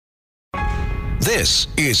This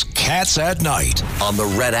is Cats at Night on the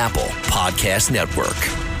Red Apple Podcast Network.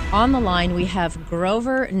 On the line, we have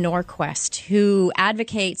Grover Norquist, who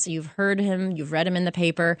advocates, you've heard him, you've read him in the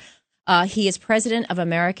paper. He is president of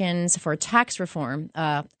Americans for Tax Reform,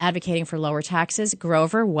 advocating for lower taxes.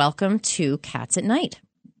 Grover, welcome to Cats at Night.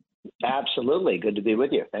 Absolutely. Good to be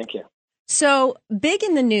with you. Thank you. So big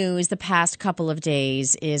in the news the past couple of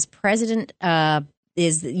days is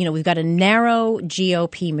we've got a narrow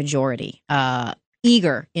GOP majority,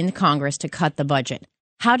 eager in Congress to cut the budget.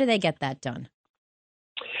 How do they get that done?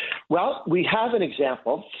 Well, we have an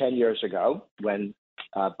example 10 years ago when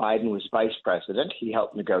Biden was vice president. He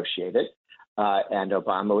helped negotiate it, and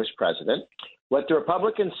Obama was president. What the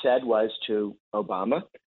Republicans said was to Obama,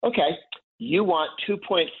 okay, you want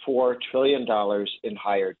 $2.4 trillion in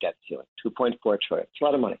higher debt ceiling, $2.4 trillion. It's a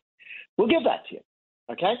lot of money. We'll give that to you,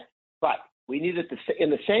 okay? But we needed in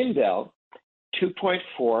the same bill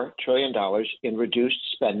 $2.4 trillion in reduced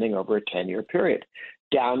spending over a 10-year period,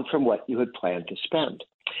 down from what you had planned to spend.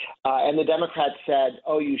 And the Democrats said,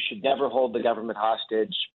 you should never hold the government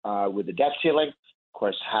hostage with the debt ceiling. Of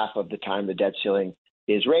course, half of the time the debt ceiling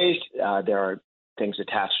is raised, there are things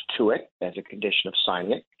attached to it as a condition of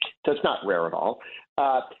signing it. So it's not rare at all.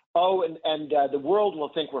 The world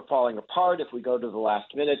will think we're falling apart if we go to the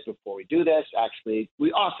last minute before we do this. Actually,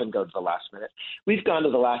 we often go to the last minute. We've gone to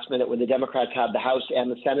the last minute when the Democrats have the House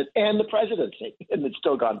and the Senate and the presidency, and it's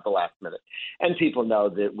still gone to the last minute. And people know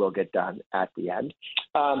that it will get done at the end.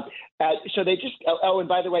 So they just, and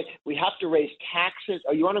by the way, we have to raise taxes.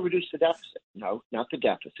 You want to reduce the deficit? No, not the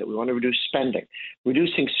deficit. We want to reduce spending.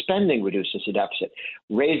 Reducing spending reduces the deficit.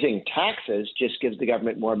 Raising taxes just gives the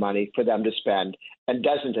government more money for them to spend and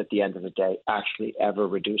doesn't, at the end of the day, actually ever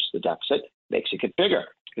reduce the deficit. Makes it get bigger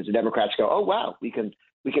because the Democrats go, wow, we can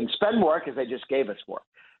spend more because they just gave us more.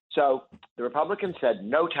 So the Republicans said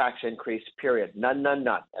no tax increase, period. None.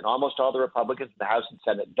 And almost all the Republicans in the House and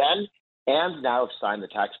Senate then and now have signed the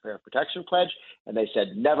Taxpayer Protection Pledge, and they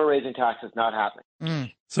said never raising taxes, not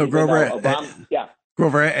happening. So Grover,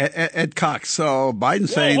 Grover, Ed Cox. So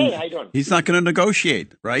Biden's saying hey, how you doing? He's not going to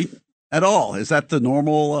negotiate, right? At all. Is that the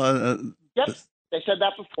normal? Yep. They said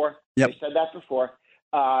that before. Yep. They said that before.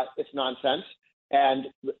 It's nonsense. And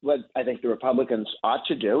what I think the Republicans ought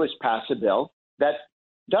to do is pass a bill that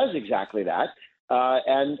does exactly that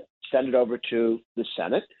and send it over to the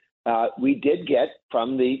Senate. We did get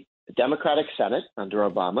from the Democratic Senate under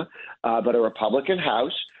Obama, but a Republican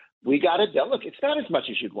House. We got a bill. Look, it's not as much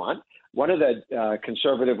as you'd want. One of the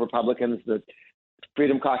conservative Republicans, the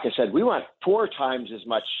Freedom Caucus, said we want 4 times as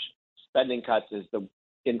much spending cuts as the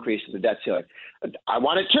increase of the debt ceiling. I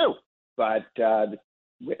want it too, but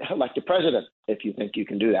elect a president if you think you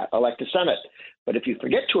can do that. Elect a Senate. But if you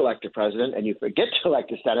forget to elect a president and you forget to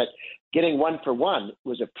elect a Senate, getting 1 for 1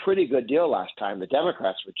 was a pretty good deal last time. The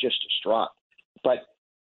Democrats were just distraught. But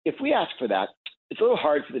if we ask for that, it's a little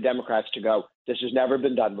hard for the Democrats to go, this has never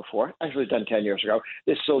been done before. Actually, it was done 10 years ago.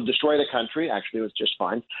 This will destroy the country. Actually, it was just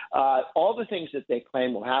fine. All the things that they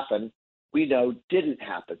claim will happen, we know didn't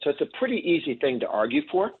happen. So it's a pretty easy thing to argue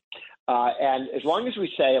for. And as long as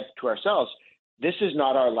we say to ourselves, this is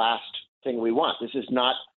not our last thing we want. This is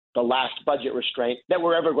not the last budget restraint that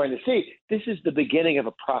we're ever going to see. This is the beginning of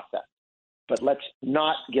a process. But let's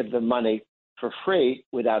not give them money for free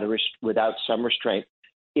without some restraint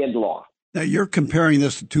in law. Now, you're comparing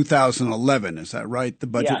this to 2011, is that right? The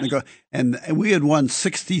budget Yes. And we had won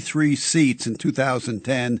 63 seats in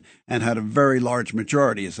 2010 and had a very large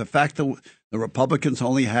majority. Is the fact that the Republicans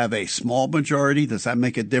only have a small majority, does that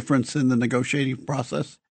make a difference in the negotiating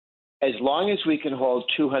process? As long as we can hold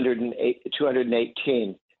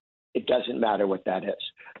 218, it doesn't matter what that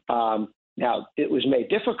is. Now, it was made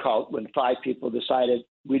difficult when 5 people decided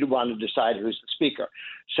we want to decide who's the speaker.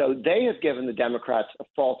 So they have given the Democrats a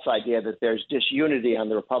false idea that there's disunity on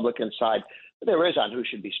the Republican side. There is on who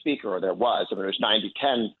should be speaker, or there was. I mean, it was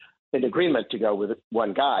 90-10 in agreement to go with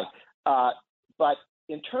one guy. But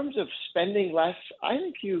in terms of spending less, I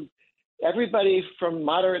think everybody from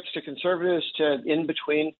moderates to conservatives to in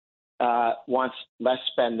between wants less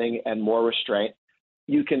spending and more restraint.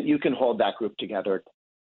 You can hold that group together.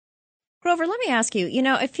 Grover, let me ask you,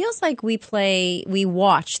 it feels like we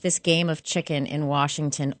watch this game of chicken in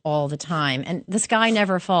Washington all the time, and the sky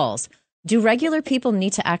never falls. Do regular people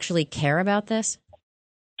need to actually care about this?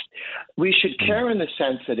 We should care in the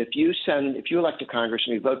sense that if you elect a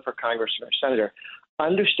congressman, you vote for a congressman or senator,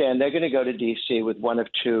 understand they're going to go to D.C. with one of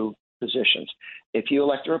 2 positions. If you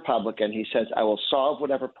elect a Republican, he says, I will solve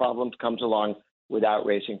whatever problem comes along without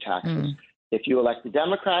raising taxes. If you elect a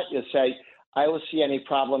Democrat, you'll say, I will see any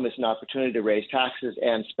problem as an opportunity to raise taxes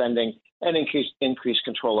and spending and increase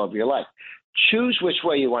control over your life. Choose which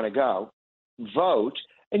way you want to go, vote,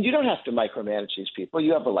 and you don't have to micromanage these people.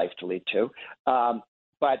 You have a life to lead too.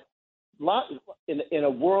 But in a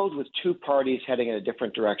world with two parties heading in a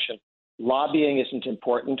different direction, lobbying isn't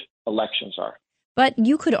important, elections are. But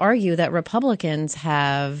you could argue that Republicans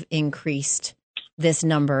have increased this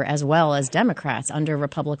number as well as Democrats. Under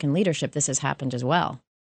Republican leadership, this has happened as well.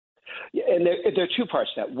 And there are two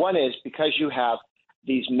parts to that. One is because you have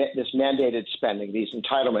this mandated spending, these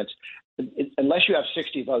entitlements, unless you have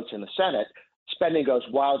 60 votes in the Senate, spending goes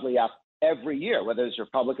wildly up every year, whether it's a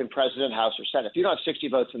Republican president, House, or Senate. If you don't have 60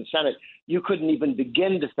 votes in the Senate, you couldn't even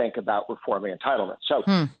begin to think about reforming entitlements. So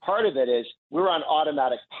part of it is we're on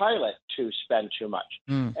automatic pilot to spend too much.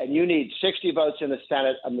 And you need 60 votes in the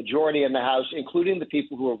Senate, a majority in the House, including the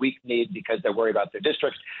people who are weak-kneed because they're worried about their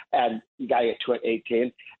districts, and you got to get to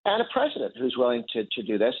 18, and a president who's willing to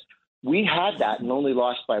do this. We had that and only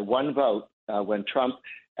lost by one vote when Trump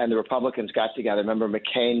and the Republicans got together. Remember,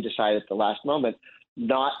 McCain decided at the last moment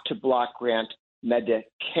not to block grant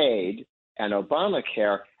Medicaid and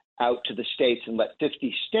Obamacare out to the states and let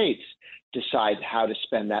 50 states decide how to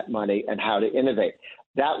spend that money and how to innovate.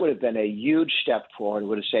 That would have been a huge step forward,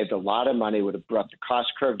 would have saved a lot of money, would have brought the cost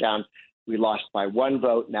curve down. We lost by one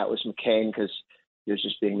vote, and that was McCain because he was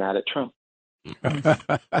just being mad at Trump.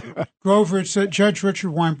 Grover, it's Judge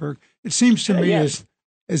Richard Weinberg. It seems to me as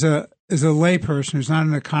a layperson who's not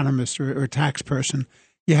an economist or a tax person,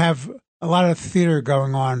 you have a lot of theater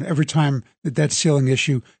going on every time the debt ceiling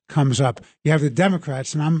issue comes up. You have the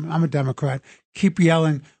Democrats, and I'm a Democrat, keep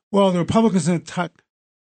yelling, well, the Republicans are going to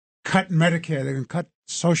cut Medicare, they're going to cut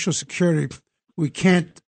Social Security. We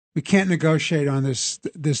can't negotiate on this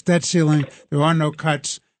debt ceiling. There are no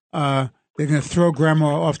cuts. They're going to throw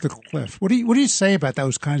grandma off the cliff. What do you say about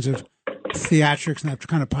those kinds of theatrics and that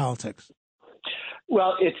kind of politics?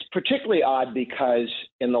 Well, it's particularly odd because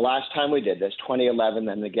in the last time we did this, 2011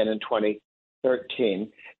 and again in 2013,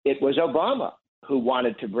 it was Obama who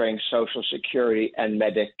wanted to bring Social Security and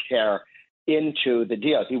Medicare into the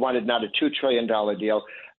deal. He wanted not a $2 trillion deal,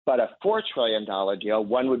 but a $4 trillion deal.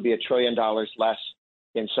 One would be $1 trillion less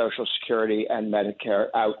in Social Security and Medicare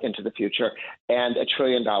out into the future, and $1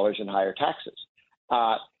 trillion in higher taxes.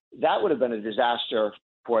 That would have been a disaster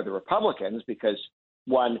for the Republicans because,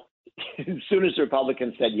 one, as soon as the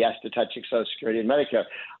Republicans said yes to touching Social Security and Medicare,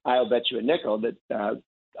 I'll bet you a nickel that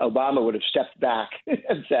Obama would have stepped back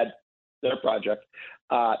and said their project.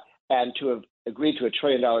 And to have agreed to $1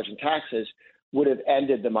 trillion in taxes would have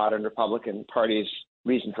ended the modern Republican Party's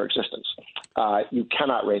reason for existence. You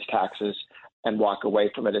cannot raise taxes and walk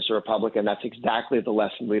away from it as a Republican. That's exactly the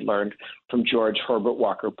lesson we learned from George Herbert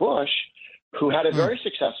Walker Bush, who had a very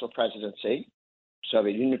successful presidency.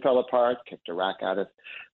 Soviet Union fell apart, kicked Iraq out of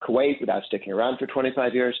Kuwait without sticking around for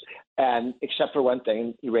 25 years. And except for one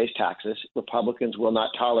thing, he raised taxes. Republicans will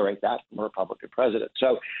not tolerate that from a Republican president.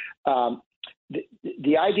 So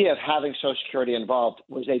the idea of having Social Security involved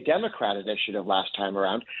was a Democrat initiative last time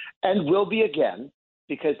around and will be again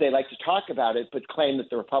because they like to talk about it but claim that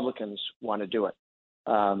the Republicans want to do it.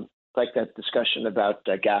 Like that discussion about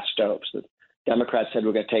gas stoves. The Democrats said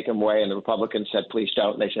we're going to take them away, and the Republicans said please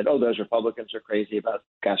don't. And they said, oh, those Republicans are crazy about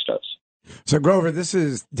gas stoves. So, Grover, this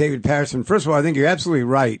is David Patterson. First of all, I think you're absolutely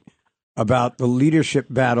right about the leadership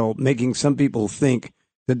battle making some people think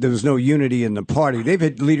that there was no unity in the party. They've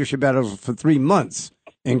had leadership battles for 3 months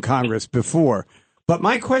in Congress before. But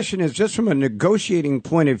my question is, just from a negotiating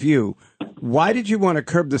point of view, why did you want to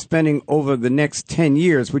curb the spending over the next 10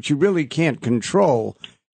 years, which you really can't control,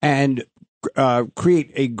 and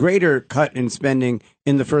create a greater cut in spending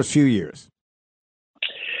in the first few years?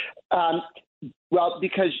 Well,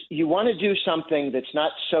 because you want to do something that's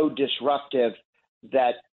not so disruptive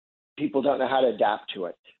that people don't know how to adapt to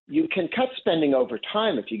it. You can cut spending over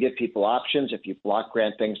time if you give people options, if you block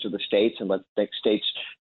grant things to the states and let the states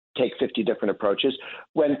take 50 different approaches.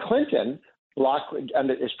 When Clinton,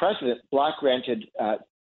 as president, block granted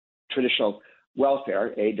traditional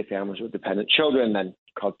welfare, aid to families with dependent children, then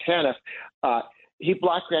called TANF, he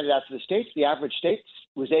block granted out to the states. The average state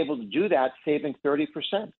was able to do that, saving 30%.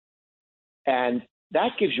 And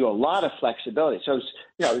that gives you a lot of flexibility. So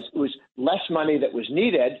it was less money that was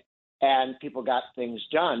needed, and people got things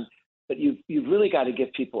done. But you've really got to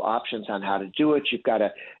give people options on how to do it. You've got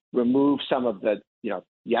to remove some of the, you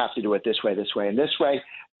have to do it this way, and this way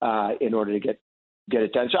in order to get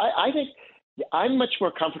it done. So I think I'm much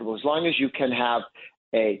more comfortable as long as you can have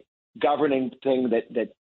a governing thing that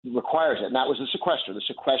requires it. And that was the sequester. The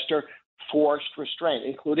sequester forced restraint,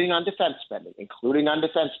 including on defense spending.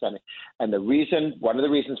 And one of the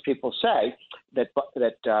reasons people say that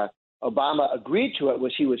Obama agreed to it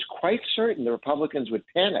was he was quite certain the Republicans would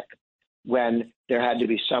panic when there had to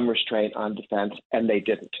be some restraint on defense, and they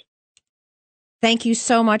didn't. Thank you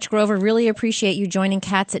so much, Grover. Really appreciate you joining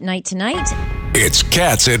Cats at Night tonight. It's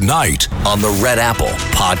Cats at Night on the Red Apple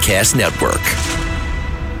Podcast Network.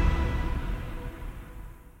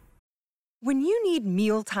 When you need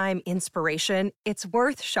mealtime inspiration, it's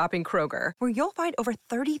worth shopping Kroger, where you'll find over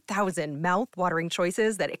 30,000 mouth-watering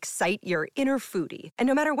choices that excite your inner foodie. And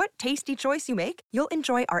no matter what tasty choice you make, you'll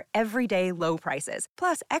enjoy our everyday low prices,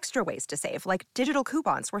 plus extra ways to save, like digital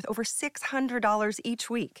coupons worth over $600 each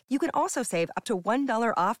week. You can also save up to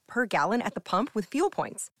 $1 off per gallon at the pump with fuel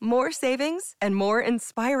points. More savings and more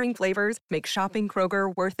inspiring flavors make shopping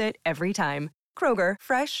Kroger worth it every time. Kroger,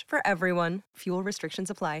 fresh for everyone. Fuel restrictions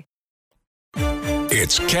apply.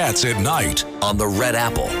 It's Cats at Night on the Red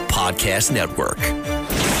Apple Podcast Network.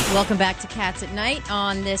 Welcome back to Cats at Night.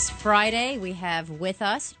 On this Friday, we have with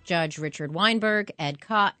us Judge Richard Weinberg, Ed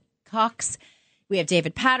Cox. We have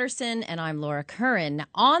David Patterson, and I'm Laura Curran.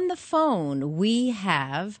 On the phone, we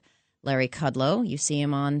have Larry Kudlow. You see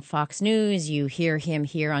him on Fox News. You hear him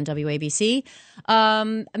here on WABC.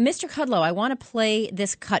 Mr. Kudlow, I want to play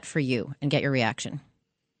this cut for you and get your reaction.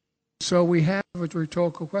 So we have a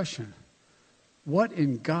rhetorical question. What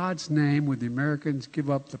in God's name would the Americans give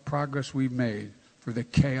up the progress we've made for the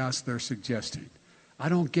chaos they're suggesting? I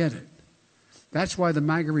don't get it. That's why the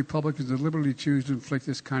MAGA Republicans deliberately choose to inflict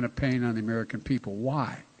this kind of pain on the American people.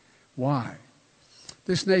 Why? Why?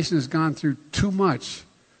 This nation has gone through too much.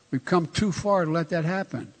 We've come too far to let that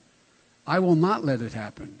happen. I will not let it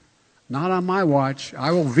happen. Not on my watch. I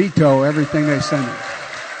will veto everything they send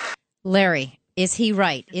us. Larry, is he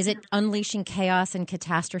right? Is it unleashing chaos and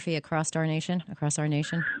catastrophe across our nation?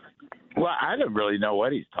 Well, I don't really know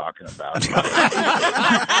what he's talking about.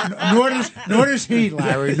 Nor does he,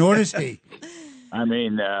 Larry. Nor does he. I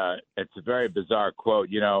mean, it's a very bizarre quote.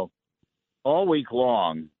 You know, all week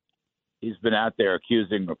long, he's been out there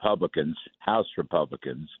accusing Republicans, House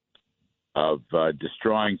Republicans, of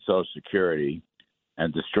destroying Social Security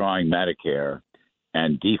and destroying Medicare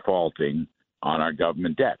and defaulting on our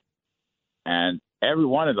government debt. And every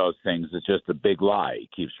one of those things is just a big lie. He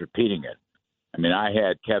keeps repeating it. I mean, I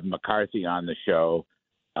had Kevin McCarthy on the show,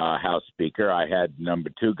 House Speaker. I had number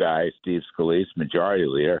two guy, Steve Scalise, Majority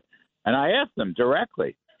Leader. And I asked them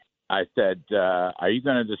directly. I said, are you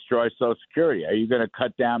going to destroy Social Security? Are you going to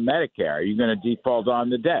cut down Medicare? Are you going to default on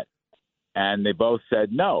the debt? And they both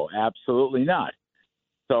said, no, absolutely not.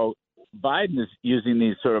 So Biden is using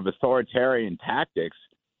these sort of authoritarian tactics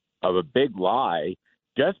of a big lie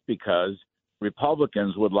just because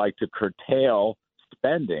Republicans would like to curtail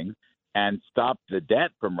spending and stop the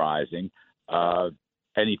debt from rising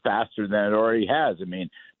any faster than it already has. I mean,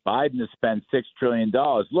 Biden has spent $6 trillion.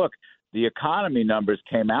 Look, the economy numbers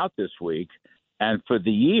came out this week, and for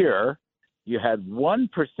the year, you had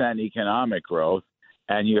 1% economic growth,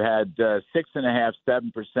 and you had 6.5%,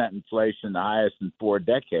 7% inflation, the highest in 4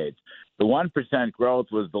 decades. The 1% growth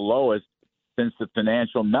was the lowest since the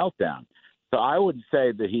financial meltdown. So I would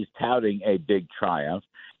say that he's touting a big triumph.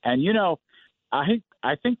 And, you know, I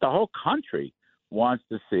think the whole country wants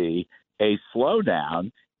to see a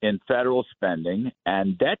slowdown in federal spending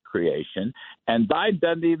and debt creation. And Biden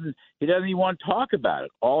doesn't even want to talk about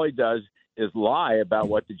it. All he does is lie about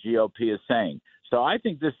what the GOP is saying. So I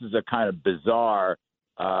think this is a kind of bizarre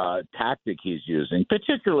tactic he's using,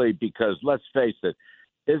 particularly because, let's face it,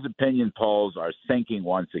 his opinion polls are sinking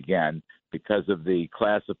once again because of the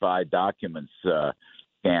classified documents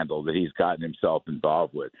scandal that he's gotten himself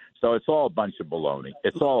involved with. So it's all a bunch of baloney.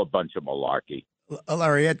 It's all a bunch of malarkey.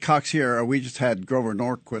 Larry, Ed Cox here. We just had Grover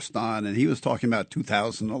Norquist on, and he was talking about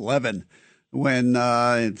 2011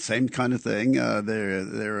 when same kind of thing.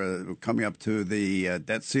 They're coming up to the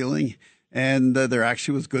debt ceiling, and there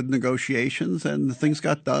actually was good negotiations, and things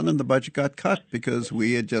got done, and the budget got cut because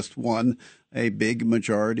we had just won a big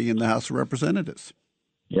majority in the House of Representatives.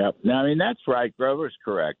 Yep. No, I mean, that's right. Grover's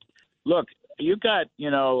correct. Look, you got,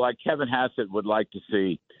 like Kevin Hassett would like to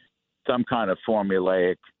see some kind of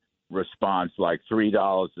formulaic response, like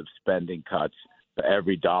 $3 of spending cuts for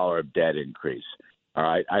every dollar of debt increase. All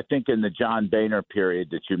right. I think in the John Boehner period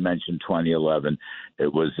that you mentioned, 2011,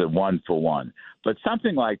 it was a 1-for-1. But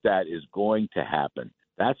something like that is going to happen.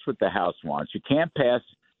 That's what the House wants. You can't pass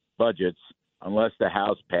budgets unless the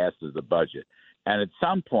House passes the budget. And at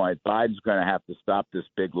some point, Biden's going to have to stop this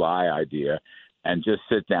big lie idea and just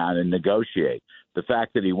sit down and negotiate. The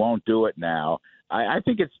fact that he won't do it now, I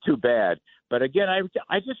think it's too bad. But again,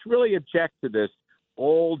 I just really object to this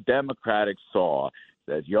old Democratic saw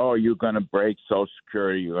that, you're going to break Social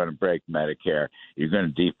Security, you're going to break Medicare, you're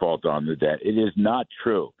going to default on the debt. It is not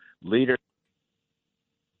true. leader.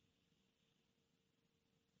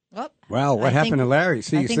 Wow, what happened to Larry?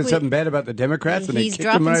 See, you said something bad about the Democrats, and they kicked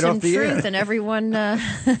him right off the air. He's dropping some truth, and everyone...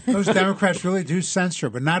 Those Democrats really do censor,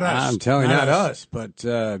 but not us. I'm telling you, not us. But,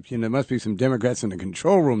 there must be some Democrats in the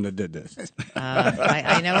control room that did this.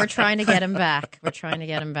 I know we're trying to get him back.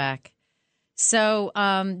 So,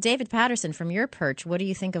 David Patterson, from your perch, what do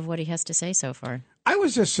you think of what he has to say so far? I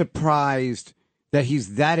was just surprised that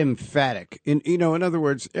he's that emphatic. In other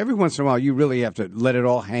words, every once in a while, you really have to let it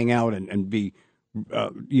all hang out and be...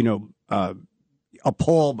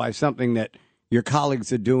 appalled by something that your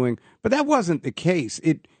colleagues are doing, but that wasn't the case.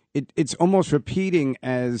 It's almost repeating,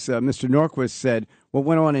 as Mr. Norquist said, what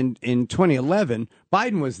went on in 2011.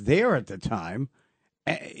 Biden was there at the time,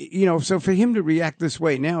 so for him to react this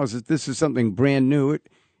way now is that this is something brand new.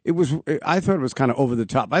 I thought it was kind of over the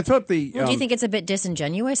top. I thought do you think it's a bit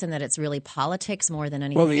disingenuous and that it's really politics more than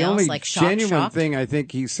anything else? Well, the only genuine shock? thing I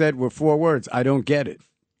think he said were 4 words: "I don't get it."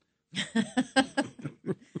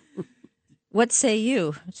 What say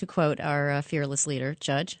you, to quote our fearless leader,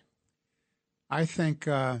 Judge? I think,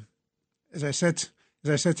 as I said to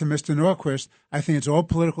Mr. Norquist, I think it's all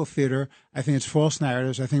political theater. I think it's false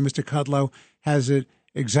narratives. I think Mr. Kudlow has it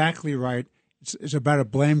exactly right. It's about a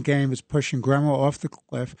blame game. It's pushing grandma off the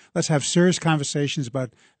cliff. Let's have serious conversations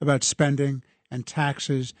about spending and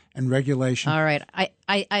taxes and regulation. All right.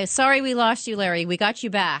 I sorry we lost you, Larry. We got you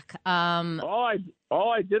back.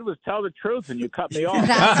 All I did was tell the truth, and you cut me off.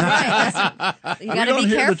 That's right. You got to be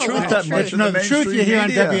careful with the truth. No, the truth you hear on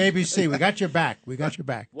WABC. We got your back.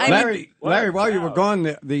 Larry, while you were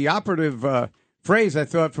gone, the operative phrase I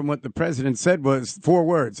thought from what the president said was 4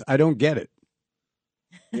 words: "I don't get it."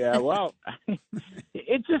 Yeah, well,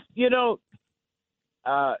 it just he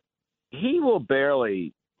will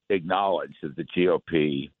barely acknowledge that the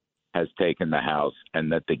GOP has taken the House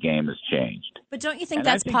and that the game has changed. But don't you think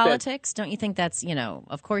that's politics? Don't you think that's,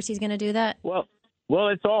 of course he's going to do that? Well,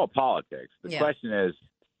 it's all politics. The question is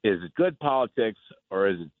it good politics or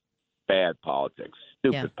is it bad politics,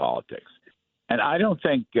 stupid politics? And I don't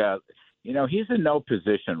think, he's in no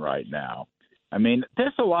position right now. I mean,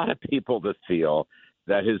 there's a lot of people that feel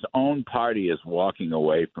that his own party is walking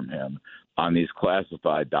away from him on these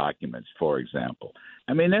classified documents, for example.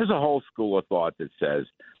 I mean, there's a whole school of thought that says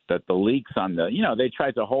that the leaks on they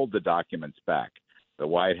tried to hold the documents back. The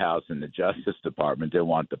White House and the Justice Department didn't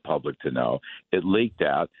want the public to know. It leaked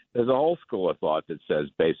out. There's a whole school of thought that says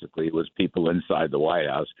basically it was people inside the White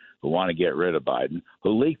House who want to get rid of Biden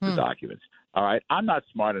who leaked the documents. All right, I'm not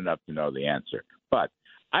smart enough to know the answer, but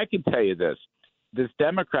I can tell you this. This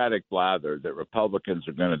Democratic blather that Republicans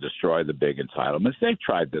are going to destroy the big entitlements, they've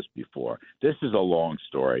tried this before. This is a long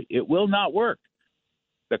story. It will not work.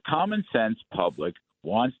 The common sense public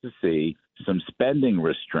wants to see some spending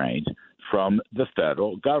restraint from the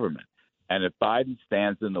federal government. And if Biden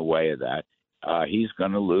stands in the way of that, he's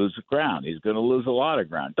going to lose ground. He's going to lose a lot of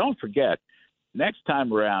ground. Don't forget, next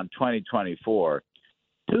time around, 2024,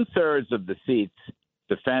 2/3 of the seats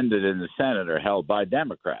defended in the Senate are held by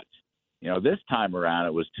Democrats. This time around,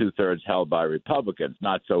 it was 2/3 held by Republicans.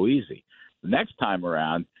 Not so easy. The next time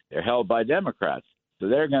around, they're held by Democrats. So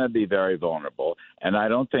they're going to be very vulnerable. And I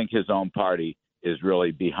don't think his own party is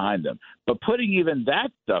really behind them. But putting even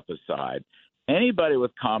that stuff aside, anybody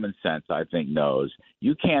with common sense, I think, knows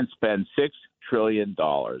you can't spend $6 trillion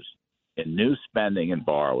in new spending and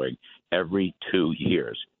borrowing every 2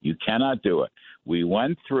 years. You cannot do it. We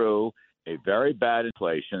went through a very bad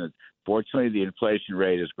inflation. Fortunately, the inflation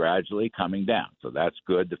rate is gradually coming down, so that's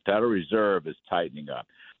good. The Federal Reserve is tightening up.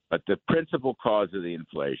 But the principal cause of the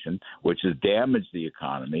inflation, which has damaged the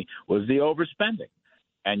economy, was the overspending.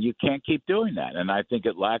 And you can't keep doing that. And I think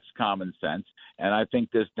it lacks common sense. And I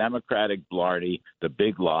think this Democratic blarney, the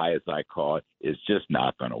big lie, as I call it, is just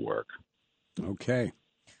not going to work. Okay.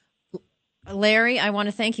 Larry, I want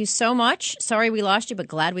to thank you so much. Sorry we lost you, but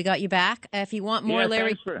glad we got you back. If you want more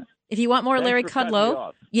Larry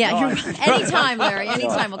Kudlow, anytime, Larry,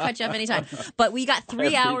 anytime. We'll cut you up anytime. But we got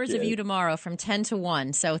 3 hours of you tomorrow from 10 to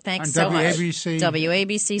 1. So thanks so much.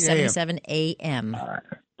 WABC 77 AM. All right.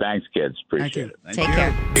 Thanks, kids. Appreciate it. Take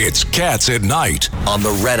care. It's Cats at Night on the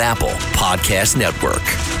Red Apple Podcast Network.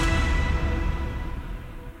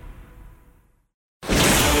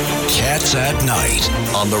 Cats at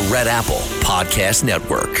Night on the Red Apple Podcast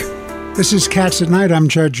Network. This is Cats at Night. I'm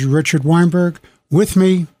Judge Richard Weinberg. With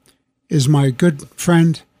me is my good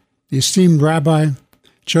friend, the esteemed Rabbi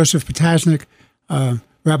Joseph Potasnik.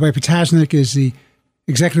 Rabbi Potasnik is the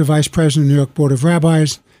Executive Vice President of the New York Board of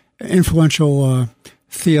Rabbis, influential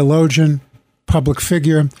theologian, public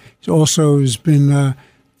figure. He also has been the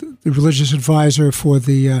religious advisor for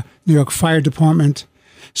the New York Fire Department.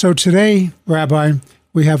 So today, Rabbi,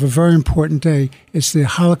 we have a very important day. It's the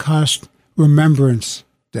Holocaust Remembrance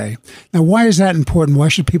Day. Now, why is that important? Why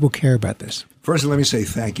should people care about this? First, let me say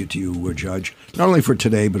thank you to you, Judge, not only for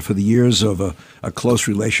today, but for the years of a close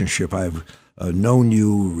relationship. I've known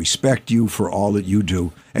you, respect you for all that you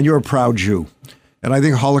do, and you're a proud Jew. And I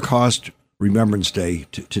think Holocaust Remembrance Day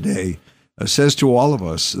today says to all of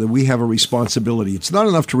us that we have a responsibility. It's not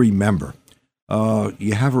enough to remember.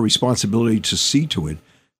 You have a responsibility to see to it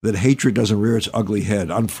that hatred doesn't rear its ugly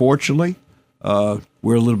head. Unfortunately,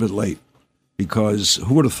 we're a little bit late, because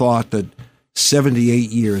who would have thought that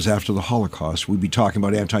 78 years after the Holocaust, we'd be talking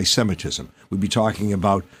about anti-Semitism. We'd be talking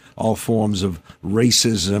about all forms of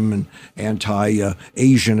racism and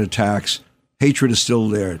anti-Asian attacks. Hatred is still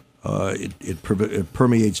there. It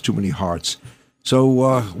permeates too many hearts.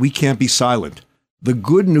 So we can't be silent. The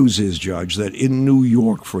good news is, Judge, that in New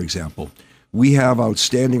York, for example, we have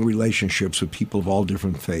outstanding relationships with people of all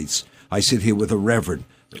different faiths. I sit here with a reverend.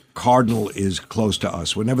 The cardinal is close to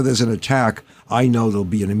us. Whenever there's an attack, I know there'll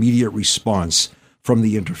be an immediate response from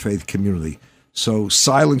the interfaith community. So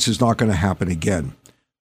silence is not going to happen again.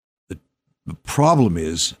 The problem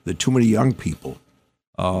is that too many young people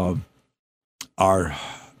are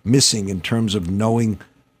missing in terms of knowing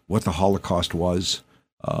what the Holocaust was.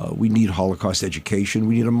 We need Holocaust education.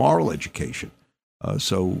 We need a moral education.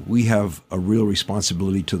 So we have a real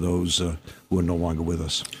responsibility to those who are no longer with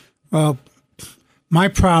us. Well, my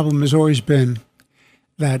problem has always been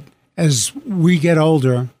that as we get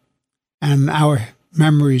older and our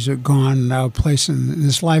memories are gone, our place in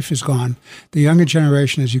this life is gone, the younger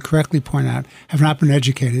generation, as you correctly point out, have not been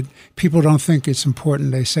educated. People don't think it's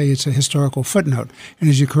important. They say it's a historical footnote. And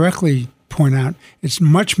as you correctly point out, it's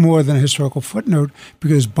much more than a historical footnote,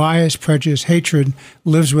 because bias, prejudice, hatred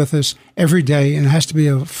lives with us every day, and it has to be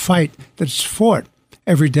a fight that's fought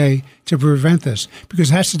every day to prevent this,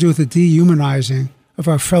 because it has to do with the dehumanizing of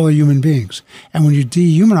our fellow human beings. And when you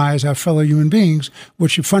dehumanize our fellow human beings,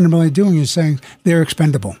 what you're fundamentally doing is saying they're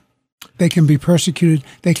expendable. They can be persecuted,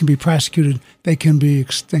 they can be prosecuted, they can be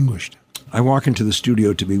extinguished. I walk into the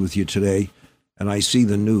studio to be with you today, and I see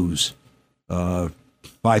the news.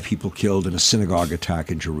 5 people killed in a synagogue attack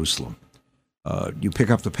in Jerusalem. You pick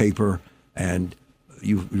up the paper and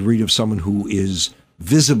you read of someone who is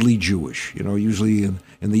visibly Jewish, usually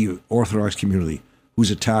in the Orthodox community, who's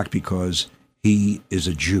attacked because he is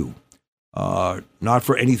a Jew. Not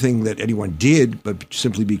for anything that anyone did, but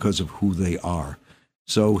simply because of who they are.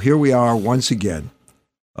 So here we are once again,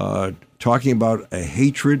 talking about a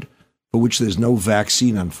hatred for which there's no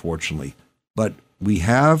vaccine, unfortunately. But we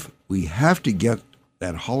have to get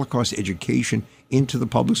that Holocaust education into the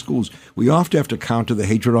public schools. We often have to counter the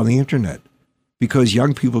hatred on the internet, because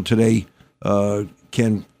young people today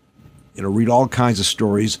can read all kinds of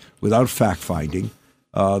stories without fact-finding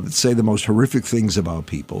that say the most horrific things about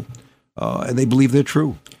people, and they believe they're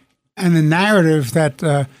true. And the narrative that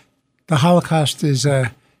the Holocaust is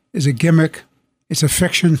a gimmick, it's a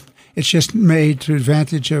fiction, it's just made to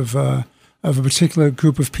advantage of a particular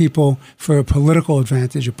group of people for a political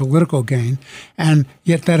advantage, a political gain, and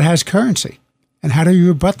yet that has currency. And how do you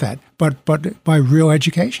rebut that? But by real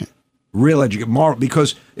education. Real education, moral,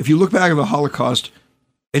 because if you look back at the Holocaust,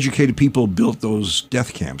 educated people built those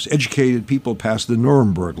death camps. Educated people passed the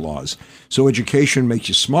Nuremberg laws. So education makes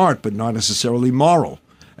you smart, but not necessarily moral.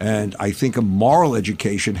 And I think a moral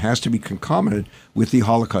education has to be concomitant with the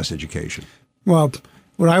Holocaust education. Well,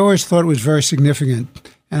 what I always thought was very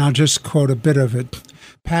significant, and I'll just quote a bit of it.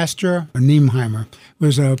 Pastor Niemheimer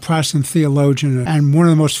was a Protestant theologian, and one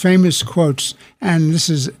of the most famous quotes, and this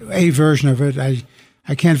is a version of it,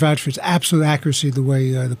 I can't vouch for its absolute accuracy the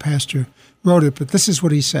way the pastor wrote it, but this is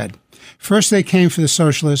what he said. First they came for the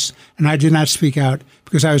socialists, and I did not speak out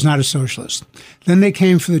because I was not a socialist. Then they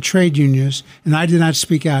came for the trade unions, and I did not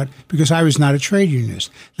speak out because I was not a trade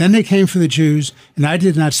unionist. Then they came for the Jews, and I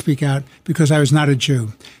did not speak out because I was not a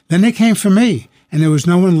Jew. Then they came for me, and there was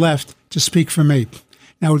no one left to speak for me.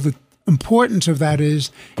 Now, the importance of that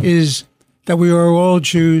is that we are all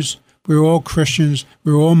Jews, we're all Christians,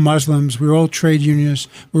 we're all Muslims, we're all trade unionists,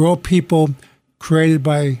 we're all people created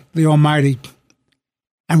by the Almighty,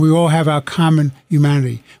 and we all have our common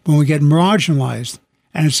humanity. When we get marginalized,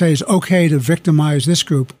 and it says, okay to victimize this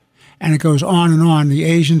group, and it goes on and on, the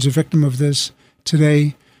Asians are a victim of this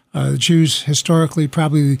today. The Jews, historically,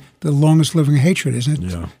 probably the longest living hatred, isn't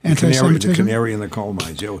it? Yeah. Anti-Semitism. The canary in the coal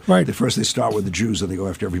mines. Right. First they start with the Jews, and they go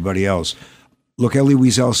after everybody else. Look, Elie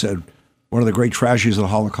Wiesel said, one of the great tragedies of the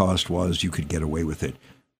Holocaust was you could get away with it.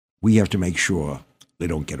 We have to make sure they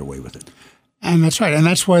don't get away with it. And that's right. And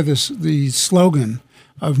that's why the slogan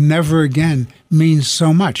of never again means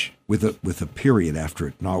so much. with a period after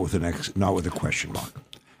it, not with a question mark.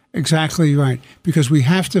 Exactly right, because we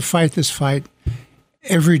have to fight this fight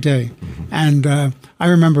every day. Mm-hmm. And I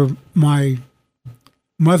remember my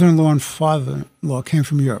mother-in-law and father-in-law came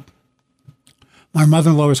from Europe. My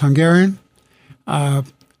mother-in-law was Hungarian.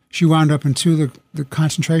 She wound up in two of the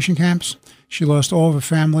concentration camps. She lost all of her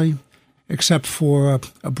family except for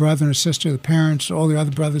a brother and a sister. The parents, all the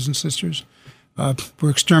other brothers and sisters were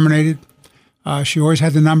exterminated. She always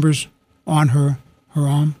had the numbers on her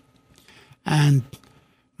arm. And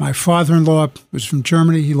my father-in-law was from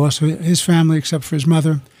Germany. He lost his family except for his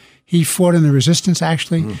mother. He fought in the resistance,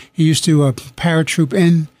 actually. Mm. He used to paratroop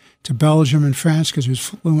in to Belgium and France because he was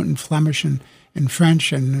fluent in Flemish and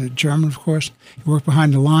French and German, of course. He worked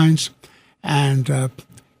behind the lines. And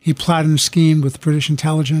he plotted a scheme with British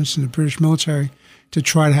intelligence and the British military to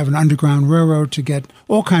try to have an underground railroad to get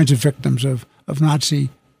all kinds of victims of Nazi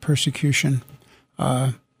persecution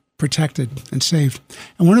protected and saved.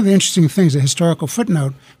 And one of the interesting things, a historical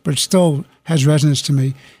footnote, but it still has resonance to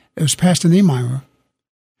me, it was Pastor Niemeyer.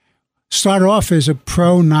 Started off as a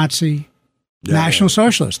pro-Nazi National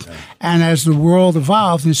Socialist. Yeah. And as the world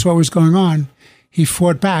evolved and he saw what was going on, he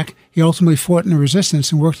fought back. He ultimately fought in the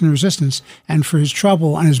resistance and worked in the resistance. And for his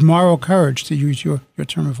trouble and his moral courage, to use your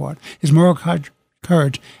term of art, his moral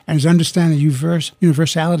courage and his understanding of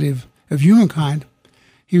universality of humankind,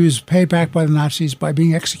 he was paid back by the Nazis by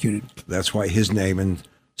being executed. That's why his name and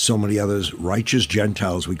so many others, righteous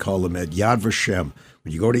Gentiles, we call them at Yad Vashem.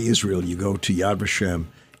 When you go to Israel, you go to Yad Vashem,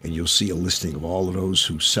 and you'll see a listing of all of those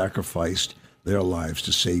who sacrificed their lives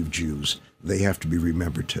to save Jews. They have to be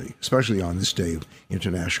remembered today, especially on this day of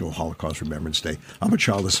International Holocaust Remembrance Day. I'm a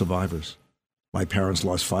child of survivors. My parents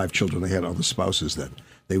lost 5 children. They had other spouses that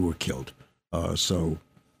they were killed. So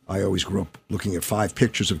I always grew up looking at 5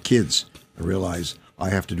 pictures of kids and realized I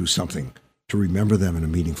have to do something to remember them in a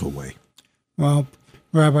meaningful way. Well,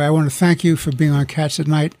 Rabbi, I want to thank you for being on Cats at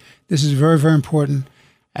Night. This is very, very important.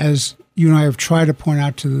 As you and I have tried to point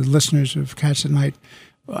out to the listeners of Cats at Night,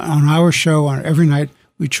 on our show, on every night,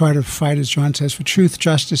 we try to fight, as John says, for truth,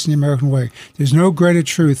 justice, and the American way. There's no greater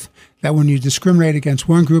truth that when you discriminate against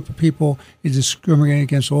one group of people, you discriminate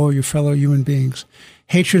against all your fellow human beings.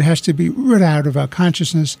 Hatred has to be rid out of our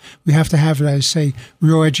consciousness. We have to have, as I say,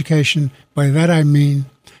 real education. By that I mean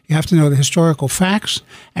you have to know the historical facts,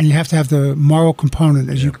 and you have to have the moral component,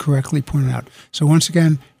 as you correctly pointed out. So once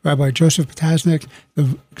again, Rabbi Joseph Potasnik,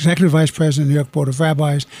 the Executive Vice President of the New York Board of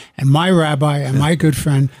Rabbis, and my rabbi and my good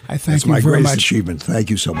friend, I thank you very much. That's my greatest achievement. Thank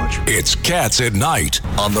you so much. It's Cats at Night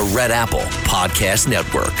on the Red Apple Podcast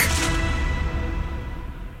Network.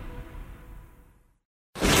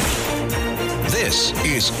 This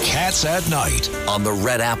is Cats at Night on the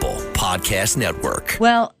Red Apple Podcast Network.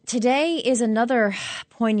 Well, today is another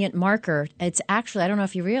poignant marker. It's actually, I don't know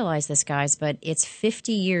if you realize this, guys, but it's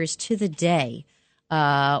 50 years to the day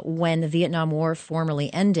when the Vietnam War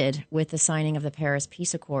formally ended with the signing of the Paris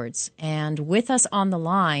Peace Accords. And with us on the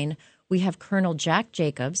line, we have Colonel Jack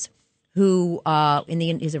Jacobs, who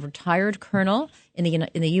is a retired colonel in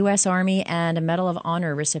the U.S. Army and a Medal of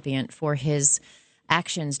Honor recipient for his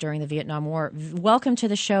actions during the Vietnam War. Welcome to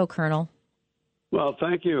the show, Colonel. Well,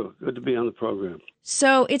 thank you. Good to be on the program.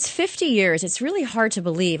 So it's 50 years. It's really hard to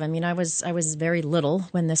believe. I mean, I was very little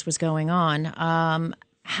when this was going on.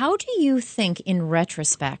 How do you think, in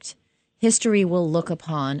retrospect, history will look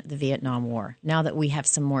upon the Vietnam War now that we have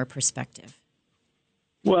some more perspective?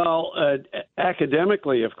 Well,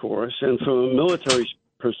 academically, of course, and from a military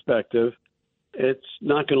perspective, it's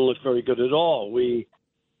not going to look very good at all. We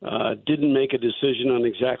didn't make a decision on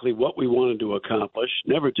exactly what we wanted to accomplish.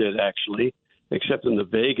 Never did, actually, except in the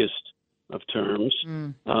vaguest of terms.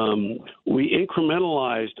 We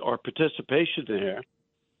incrementalized our participation there,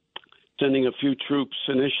 sending a few troops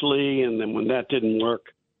initially, and then when that didn't work,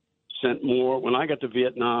 sent more. When I got to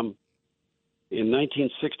Vietnam in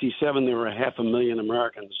 1967, there were 500,000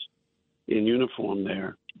 Americans in uniform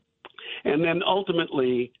there. And then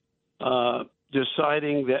ultimately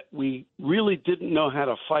deciding that we really didn't know how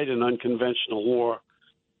to fight an unconventional war,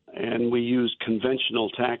 and we used conventional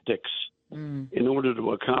tactics in order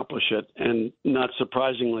to accomplish it. And not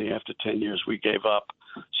surprisingly, after 10 years, we gave up.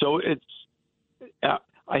 So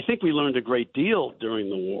I think we learned a great deal during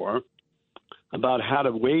the war about how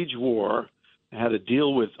to wage war, how to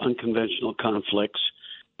deal with unconventional conflicts,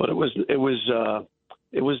 but it was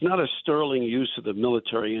not a sterling use of the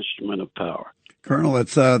military instrument of power. Colonel,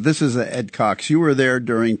 this is Ed Cox. You were there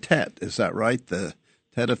during Tet, is that right? The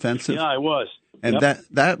Tet Offensive? Yeah, I was. And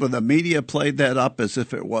that the media played that up as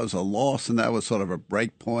if it was a loss, and that was sort of a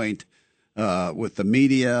break point. with the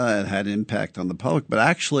media. It had impact on the public, but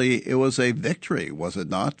actually it was a victory, was it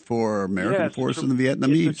not, for American forces and the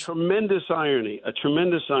Vietnamese? It's a tremendous irony.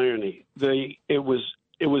 It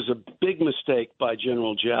was a big mistake by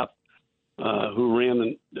General Giap, who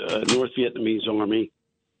ran the North Vietnamese army.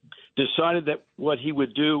 Decided that what he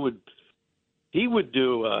would do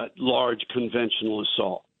a large conventional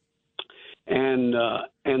assault, and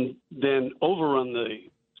then overrun the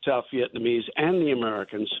South Vietnamese and the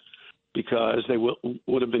Americans, because they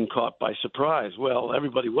would have been caught by surprise. Well,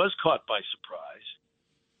 everybody was caught by surprise,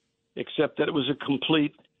 except that it was a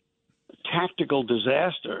complete tactical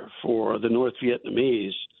disaster for the North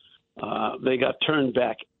Vietnamese. They got turned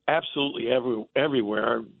back absolutely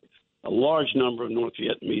everywhere. A large number of North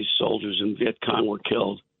Vietnamese soldiers in Viet Cong were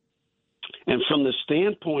killed. And from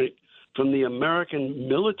the American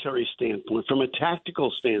military standpoint, from a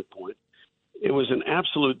tactical standpoint, it was an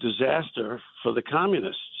absolute disaster for the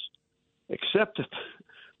communists, except that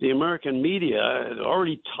the American media had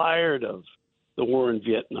already tired of the war in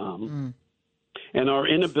Vietnam and our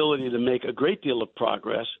inability to make a great deal of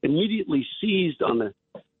progress, immediately seized on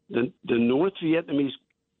the North Vietnamese,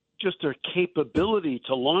 just their capability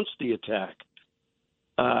to launch the attack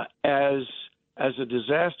as a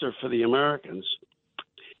disaster for the Americans,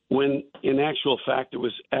 when in actual fact it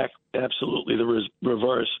was absolutely the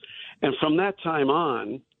reverse. And from that time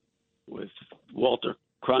on, with Walter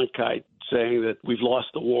Cronkite saying that we've lost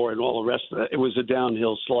the war and all the rest of that, it was a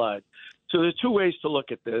downhill slide. So there are two ways to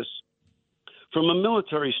look at this. From a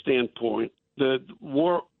military standpoint, the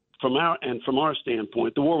war, from our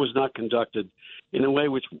standpoint, the war was not conducted in a way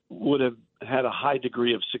which would have had a high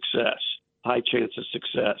degree of success, high chance of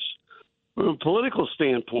success. From a political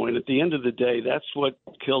standpoint, at the end of the day, that's what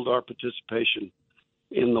killed our participation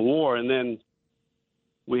in the war. And then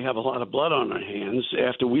we have a lot of blood on our hands.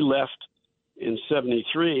 After we left in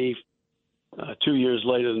 1973, 2 years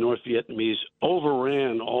later, the North Vietnamese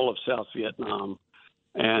overran all of South Vietnam,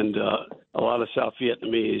 and a lot of South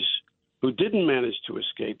Vietnamese who didn't manage to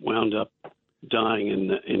escape wound up dying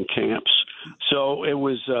in camps. So it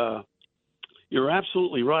was. You're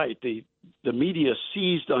absolutely right. The media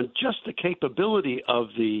seized on just the capability of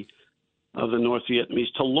the North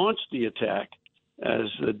Vietnamese to launch the attack as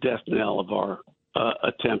the death knell of our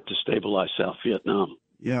attempt to stabilize South Vietnam.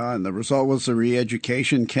 Yeah, and the result was the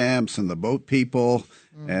re-education camps and the boat people,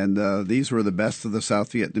 and these were the best of the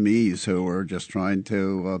South Vietnamese who were just trying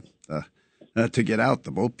to get out,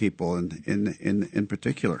 the boat people in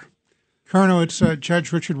particular. Colonel, it's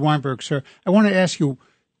Judge Richard Weinberg, sir. I want to ask you,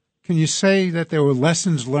 can you say that there were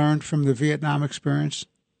lessons learned from the Vietnam experience?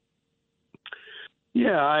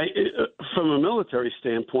 Yeah, from a military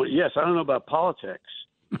standpoint, yes. I don't know about politics.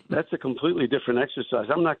 That's a completely different exercise.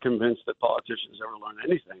 I'm not convinced that politicians ever learn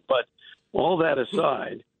anything. But all that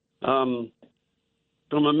aside, from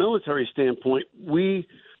a military standpoint, we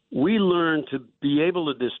learned to be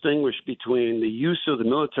able to distinguish between the use of the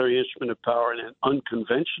military instrument of power in an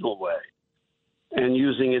unconventional way and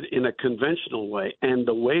using it in a conventional way, and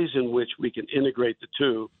the ways in which we can integrate the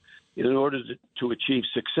two in order to achieve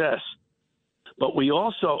success. But we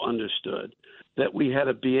also understood that we had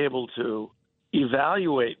to be able to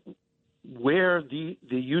evaluate where the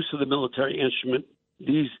use of the military instrument,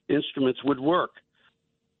 these instruments would work.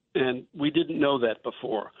 And we didn't know that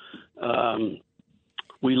before.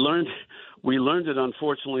 We learned it,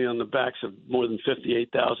 unfortunately, on the backs of more than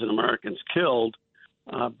 58,000 Americans killed.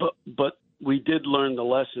 But we did learn the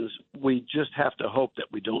lessons. We just have to hope that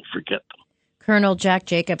we don't forget them. Colonel Jack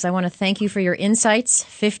Jacobs, I want to thank you for your insights,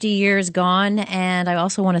 50 years gone, and I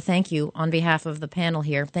also want to thank you on behalf of the panel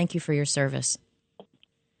here. Thank you for your service.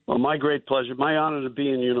 Well, my great pleasure. My honor to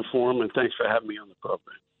be in uniform, and thanks for having me on the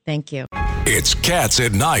program. Thank you. It's Cats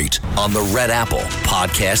at Night on the Red Apple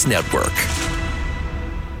Podcast Network.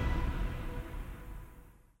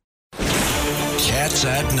 Cats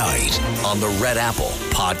at Night on the Red Apple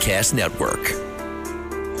Podcast Network.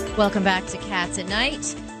 Welcome back to Cats at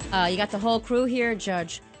Night. You got the whole crew here,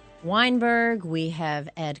 Judge Weinberg, we have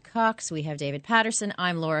Ed Cox, we have David Patterson,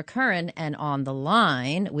 I'm Laura Curran, and on the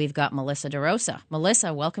line, we've got Melissa DeRosa.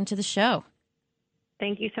 Melissa, welcome to the show.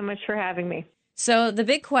 Thank you so much for having me. So the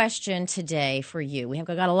big question today for you, we have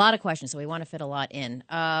got a lot of questions, so we want to fit a lot in.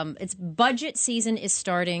 It's budget season is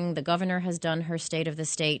starting. The governor has done her State of the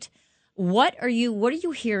State. What are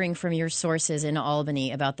you hearing from your sources in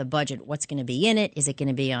Albany about the budget? What's going to be in it? Is it going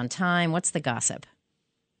to be on time? What's the gossip?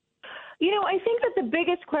 You know, I think that the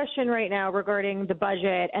biggest question right now regarding the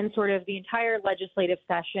budget and sort of the entire legislative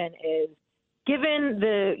session is, given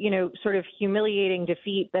the, sort of humiliating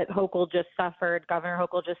defeat that Governor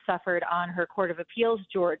Hochul just suffered on her Court of Appeals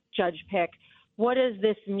judge pick, what does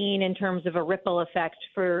this mean in terms of a ripple effect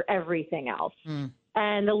for everything else?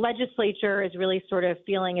 And the legislature is really sort of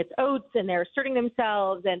feeling its oats, and they're asserting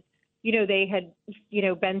themselves. And, they had,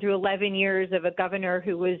 been through 11 years of a governor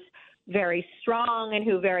who was very strong and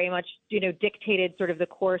who very much, dictated sort of the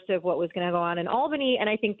course of what was going to go on in Albany. And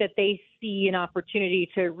I think that they see an opportunity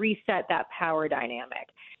to reset that power dynamic.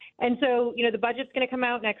 And so, the budget's going to come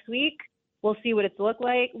out next week. We'll see what will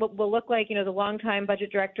look like, the longtime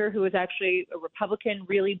budget director, who was actually a Republican,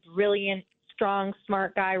 really brilliant, strong,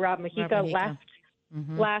 smart guy, Rob Mujica, left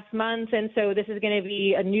last month. And so this is going to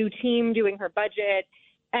be a new team doing her budget.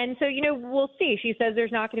 And so, we'll see. She says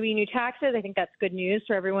there's not going to be new taxes. I think that's good news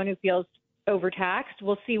for everyone who feels overtaxed.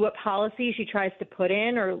 We'll see what policy she tries to put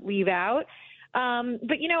in or leave out. But,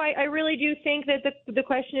 I really do think that the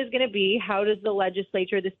question is going to be, how does the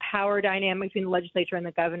legislature, this power dynamic between the legislature and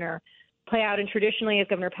the governor, play out? And traditionally, as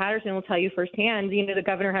Governor Patterson will tell you firsthand, the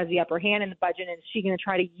governor has the upper hand in the budget, and is she going to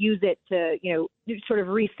try to use it to, sort of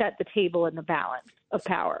reset the table and the balance of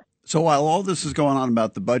power? So while all this is going on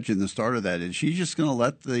about the budget and the start of that, is she just going to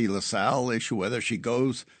let the LaSalle issue, whether she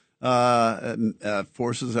goes,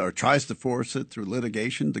 forces or tries to force it through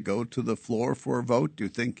litigation to go to the floor for a vote? Do you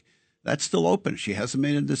think that's still open? She hasn't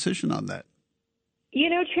made a decision on that.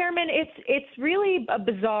 Chairman, it's really a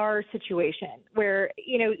bizarre situation where,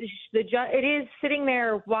 it is sitting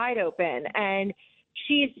there wide open, and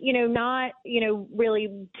she's, not,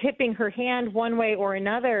 really tipping her hand one way or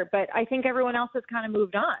another. But I think everyone else has kind of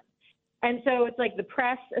moved on. And so it's like the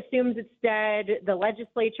press assumes it's dead. The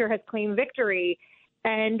legislature has claimed victory.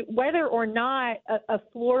 And whether or not a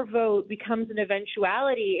floor vote becomes an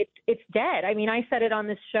eventuality, it's dead. I mean, I said it on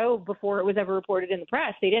this show before it was ever reported in the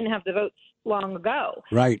press. They didn't have the votes long ago.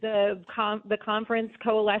 Right. The conference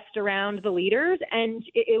coalesced around the leaders, and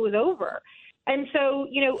it was over. And so,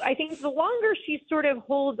 I think the longer she sort of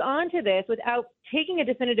holds on to this without taking a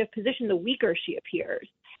definitive position, the weaker she appears.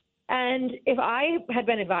 And if I had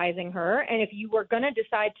been advising her, and if you were going to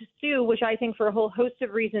decide to sue, which I think for a whole host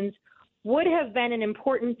of reasons would have been an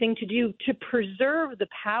important thing to do to preserve the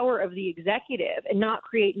power of the executive and not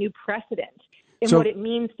create new precedent in what it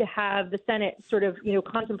means to have the Senate sort of,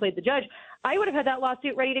 contemplate the judge, I would have had that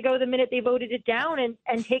lawsuit ready to go the minute they voted it down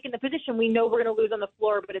and taken the position. We know we're going to lose on the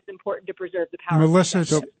floor, but it's important to preserve the power.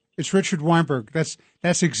 Melissa, it's Richard Weinberg.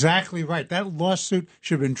 That's exactly right. That lawsuit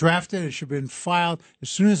should have been drafted. It should have been filed as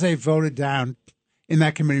soon as they voted down in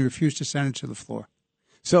that committee, refused to send it to the floor.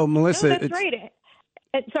 So, Melissa, no, that's right.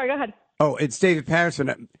 Sorry, go ahead. Oh, it's David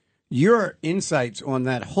Patterson. Your insights on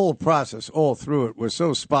that whole process, all through it, were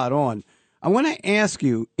so spot on. I want to ask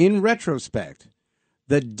you, in retrospect,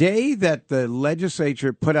 the day that the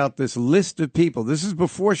legislature put out this list of people, this is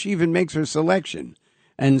before she even makes her selection,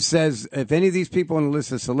 and says if any of these people on the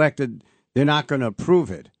list are selected, they're not going to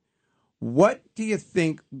approve it. What do you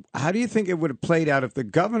think? How do you think it would have played out if the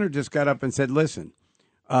governor just got up and said, listen,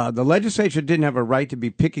 the legislature didn't have a right to be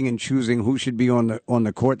picking and choosing who should be on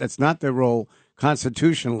the court. That's not their role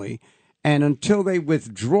constitutionally. And until they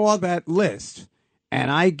withdraw that list, and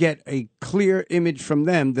I get a clear image from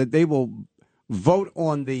them that they will vote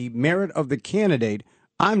on the merit of the candidate,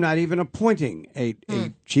 I'm not even appointing a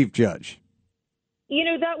chief judge.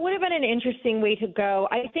 That would have been an interesting way to go.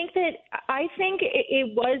 I think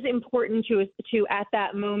it was important to at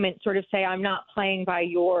that moment sort of say, I'm not playing by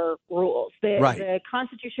your rules. The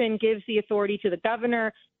Constitution gives the authority to the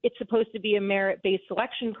governor. It's supposed to be a merit-based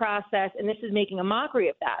selection process, and this is making a mockery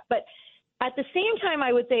of that. But at the same time,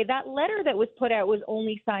 I would say that letter that was put out was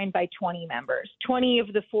only signed by 20 members, 20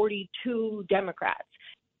 of the 42 Democrats.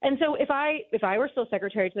 And so if I were still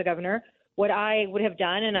secretary to the governor, what I would have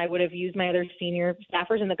done, and I would have used my other senior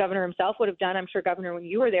staffers, and the governor himself would have done, I'm sure, Governor, when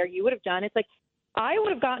you were there, you would have done, it's like I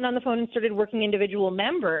would have gotten on the phone and started working individual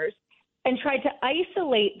members and tried to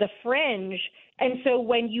isolate the fringe. And so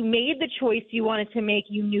when you made the choice you wanted to make,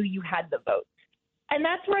 you knew you had the votes. And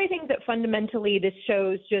that's where I think that fundamentally this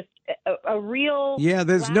shows just a real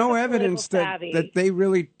there's no evidence that they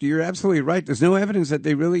really, you're absolutely right, there's no evidence that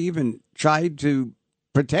they really even tried to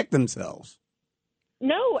protect themselves.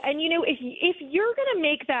 No, and if you're going to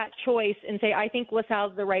make that choice and say, I think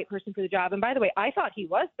LaSalle's the right person for the job, and by the way, I thought he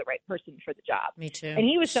was the right person for the job. Me too. And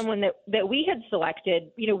he was someone that we had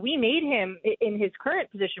selected. We made him in his current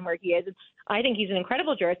position where he is. And I think he's an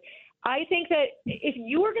incredible jurist. I think that if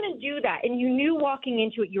you were going to do that and you knew walking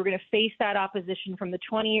into it you were going to face that opposition from the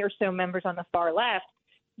 20 or so members on the far left,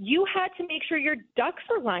 you had to make sure your ducks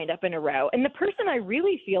were lined up in a row. And the person I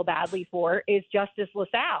really feel badly for is Justice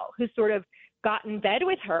LaSalle, who sort of got in bed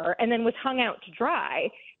with her and then was hung out to dry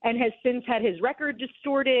and has since had his record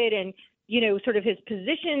distorted and, sort of his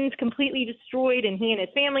positions completely destroyed, and he and his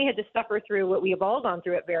family had to suffer through what we have all gone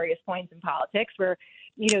through at various points in politics, where,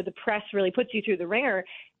 the press really puts you through the ringer.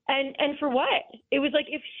 And for what? It was like,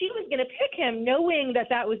 if she was going to pick him, knowing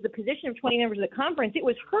that was the position of 20 members of the conference, it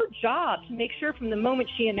was her job to make sure from the moment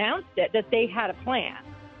she announced it that they had a plan.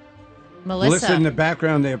 Melissa, in the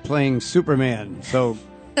background, they're playing Superman, so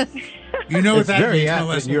you know what that very means, apt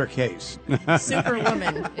Melissa. in your case.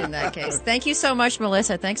 Superwoman in that case. Thank you so much,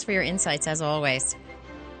 Melissa. Thanks for your insights, as always.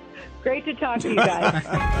 Great to talk to you guys.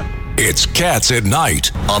 It's Cats at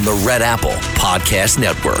Night on the Red Apple Podcast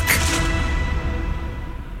Network.